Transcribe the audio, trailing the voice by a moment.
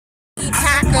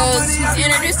Tacos. He's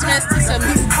introducing us to some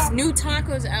new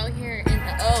tacos out here in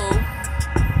the O.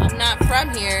 I'm not from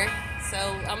here, so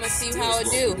I'm gonna see how it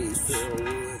do.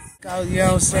 You know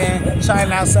what I'm saying?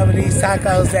 Trying out some of these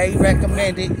tacos that he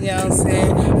recommended, you know what I'm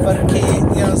saying, for the kid, you know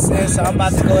what I'm saying? So I'm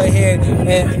about to go ahead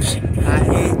and I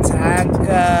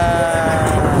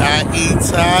eat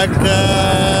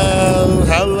tacos.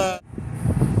 Hello.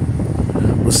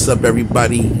 What's up,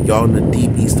 everybody? Y'all in the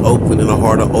deep East Oakland, in the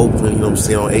heart of Oakland, you know what I'm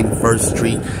saying, on 81st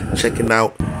Street, checking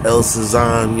out El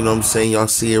Cezanne, you know what I'm saying? Y'all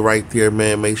see it right there,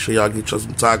 man. Make sure y'all get y'all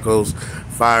some tacos,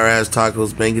 fire-ass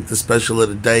tacos, man. Get the special of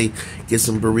the day. Get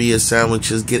some burrito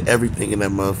sandwiches. Get everything in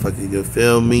that motherfucker, you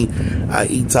feel me? I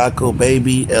eat taco,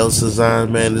 baby. El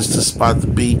Cezanne, man. This is the spot to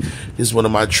be. This is one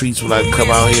of my treats when I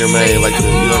come out here, man. Like, you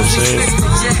know what I'm saying?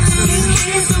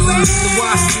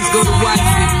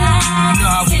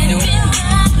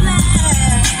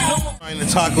 Find the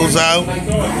tacos out.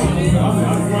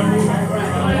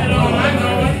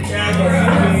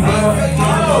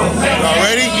 Y'all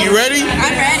ready? You ready?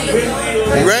 I'm ready.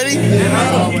 You ready?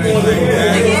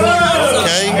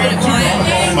 Okay.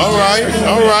 All right.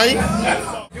 All right.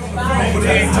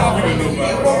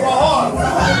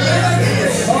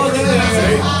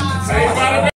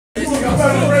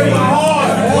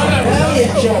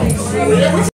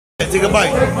 Take a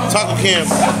bite. Taco cam.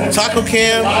 Taco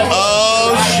cam.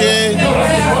 Oh shit.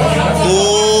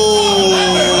 Ooh.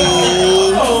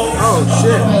 Oh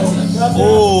shit.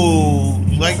 Ooh.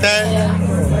 You like that?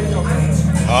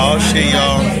 Oh shit,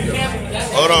 y'all.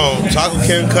 Hold on. Taco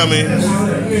cam coming.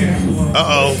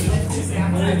 Uh-oh.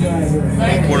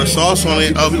 Pour the sauce on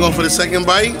it. Oh, we going for the second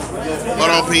bite? Hold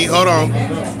on, Pete. Hold on.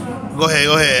 Go ahead,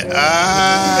 go ahead.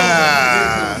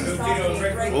 Ah.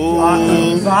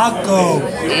 Ooh. Taco.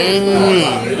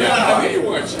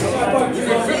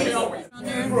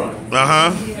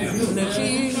 Uh-huh. The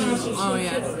cheese. Oh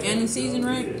yeah. And the season,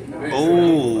 right?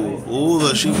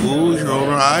 Ooh, she's rolling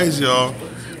her eyes, y'all.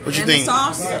 What you think? The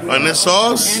sauce? And the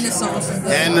sauce? And the sauce is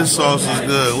good. And the sauce is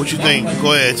good. What you think?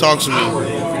 Go ahead, talk to me.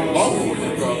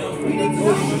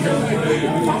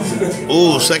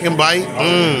 Ooh, second bite.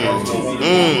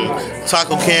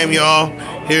 Taco cam, y'all.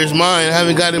 Here's mine. I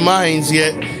haven't gotten mine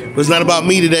yet. But it's not about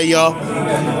me today, y'all.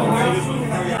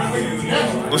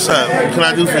 What's up? What can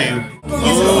I do for you?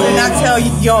 And I tell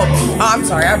you, I'm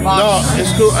sorry, I bought. No,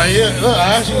 it's cool. Yeah, look,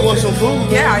 I actually want some food.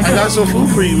 Yeah, I got some food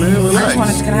for you, man. Relax. I just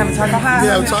wanted to, can I have a taco? Hi.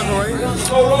 Yeah, have a taco right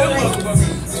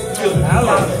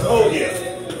here.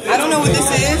 I don't know what this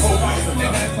is.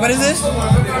 What is this?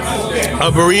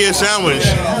 A burrito sandwich.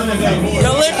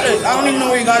 Delicious. I don't even know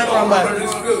where you got it from, but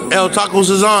El Taco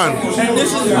Cezanne. and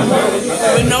this is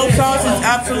with no sauce. It's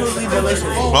absolutely delicious.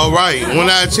 All right, 1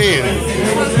 out of 10.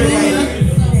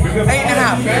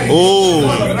 8.5. Oh,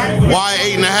 why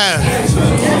 8.5?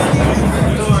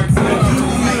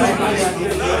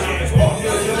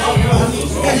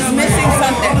 It's missing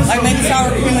something, like maybe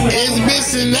sour cream. It's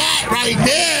missing that right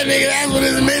there, nigga. That's what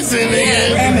it's missing,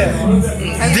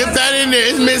 nigga. Dip that in there.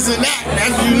 It's missing that.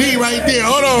 That's what you need right there.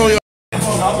 Hold on, y'all.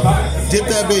 Dip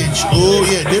that bitch. Oh,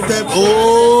 yeah. Dip that. Oh.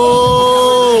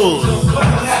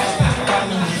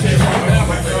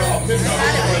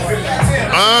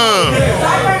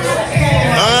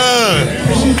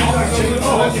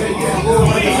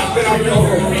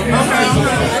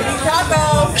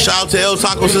 Shout out to El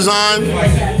Taco Cezanne.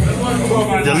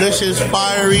 Delicious,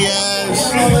 fiery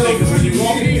ass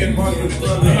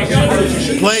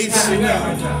plates.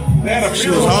 She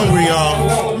was hungry,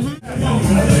 y'all.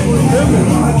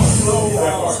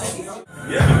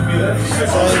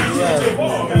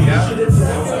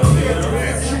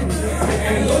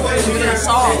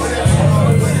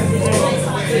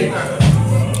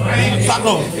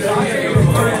 Taco,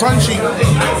 crunchy,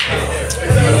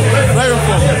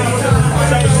 flavorful,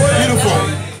 beautiful.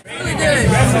 Really good.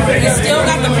 It still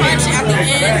got the punch at the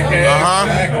end.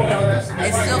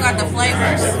 It still got the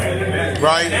flavors.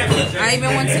 Right. I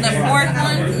even went to the pork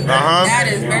one. That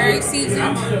is very seasoned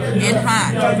and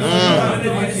hot.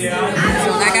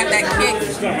 So I got that kick.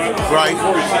 Right.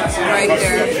 Right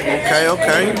there.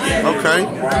 Okay.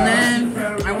 And then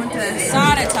I went to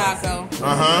Sada Taco.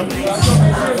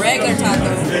 Regular taco.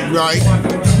 Right.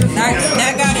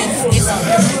 That got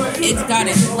it's got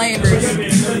its flavors.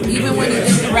 Even when you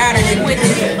get the radish with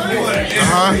it.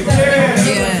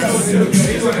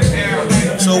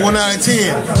 Yes. So 1 out of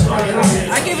 10.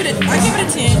 I give it a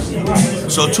 10.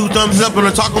 So 2 thumbs up on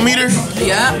the taco meter?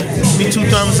 Yeah. Me 2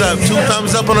 thumbs up. 2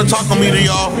 thumbs up on the taco meter,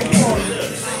 y'all.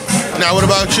 Now what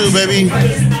about you, baby?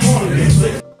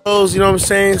 You know what I'm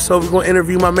saying? So we're gonna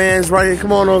interview my man's right here.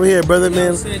 Come on over here, brother,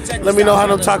 man. Let me know how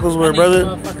them tacos were,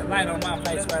 brother.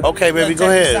 Okay, baby, go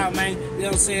ahead. You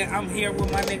know what I'm saying? I'm here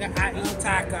with my nigga, I eat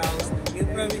tacos. You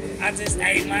feel me? I just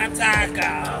ate my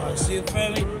tacos. You feel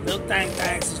me? Little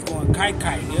things is going kite.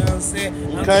 You know what I'm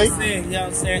saying? I'm just saying, you know what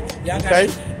I'm saying? Y'all gotta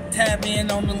tap in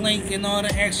on the link and all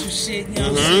the extra shit, you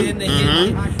know what I'm saying? To hit,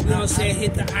 you know what I'm saying?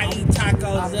 Hit the I eat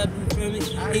tacos up, you feel me?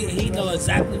 He know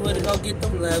exactly where to go get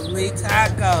them lovely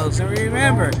tacos. So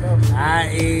remember,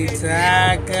 I eat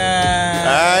tacos.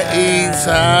 I eat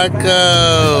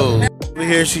tacos. Over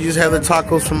here, she just had the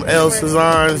tacos from El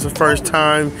Cezanne. It's the first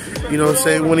time, you know what I'm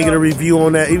saying? Want to get a review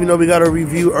on that, even though we got a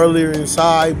review earlier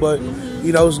inside, but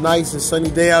you know, it's nice and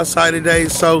sunny day outside today,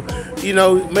 so you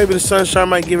know, maybe the sunshine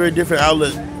might give her a different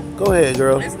outlook. Go ahead,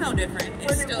 girl. It's no different.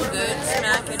 It's still good.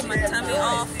 Smacking my tummy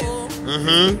all full.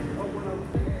 I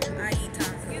eat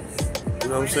tacos. You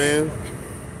know what I'm saying?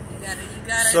 You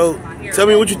gotta. So, tell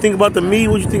me what you think about the meat.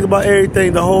 What you think about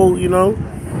everything, the whole, you know?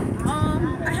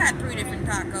 I had 3 different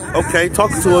tacos. Okay, talk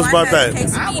to us about that.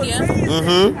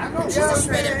 Quesadilla. Which is a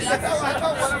shredded beef.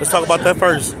 Let's talk about that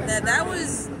first. That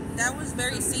was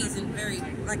very seasoned, very,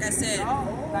 like I said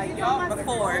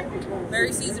before,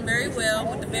 very seasoned very well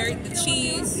with the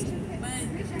cheese.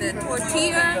 The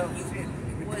tortilla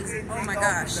was, oh my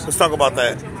gosh. Let's talk about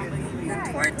that.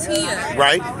 The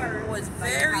tortilla was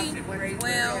very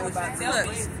well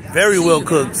cooked. Very well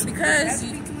cooked. Because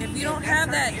if you don't have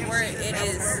that where it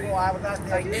is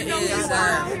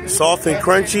soft and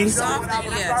crunchy. Soft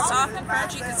and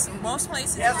crunchy. Because most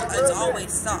places it's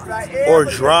always soft. Or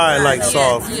dry like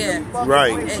soft. Yeah.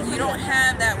 Right. And you don't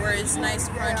have that where it's nice,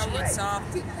 crunchy, and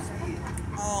soft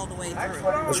all the way through.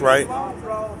 That's right.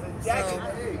 So,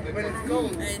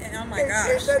 and oh my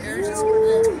gosh, it was just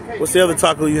What's the other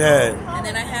taco you had? And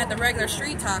then I had the regular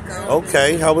street taco.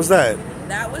 Okay, how was that?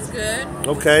 That was good.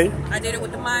 Okay. I did it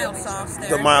with the mild sauce there.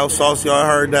 The mild sauce, y'all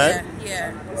heard that?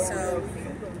 Yeah. So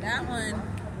that one,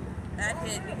 that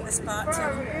hit the spot too.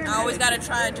 I always gotta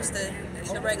try just the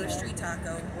regular street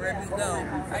taco wherever you go.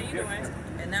 How you doing?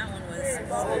 And that one was.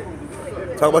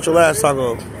 Talk about your last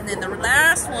taco. And then the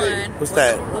last one. What's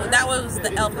that? That was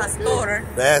the El Pastor.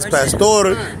 The El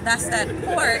Pastor. That's that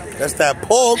pork. That's that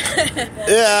pork.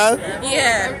 Yeah.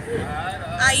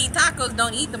 Yeah. I eat tacos,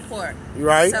 don't eat the pork.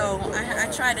 Right. So I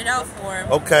tried it out for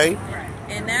him. Okay.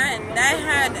 And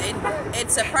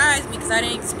it surprised me because I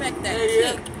didn't expect that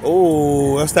kick.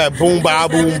 Oh, that's that boom bow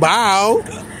boom bow.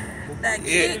 That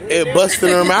kick. It busted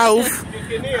her mouth.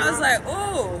 I was like,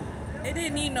 oh, it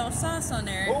didn't need no sauce on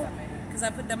there because I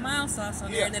put the mild sauce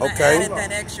on there. And then I added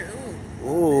that extra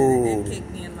ooh. And it kicked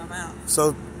me in my mouth.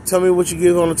 So tell me what you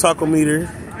give on the taco meter.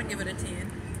 I give it a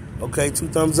 10. Okay, 2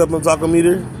 thumbs up on the taco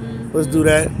meter. Let's do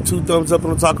that. 2 thumbs up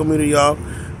on the taco meter, y'all.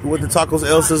 We went to Tacos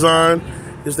El Cezanne.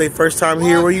 This is their first time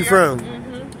here. Where you from?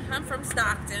 I'm from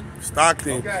Stockton.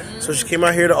 Stockton. So she came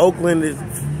out here to Oakland to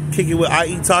kick it with I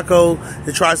Eat Taco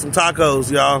to try some tacos,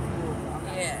 y'all.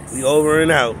 Yes. We over and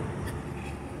out.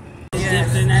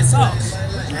 Dipped in that sauce.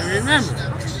 And remember,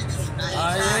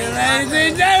 ladies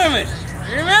and gentlemen,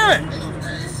 remember,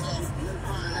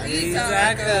 I eat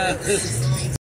tacos.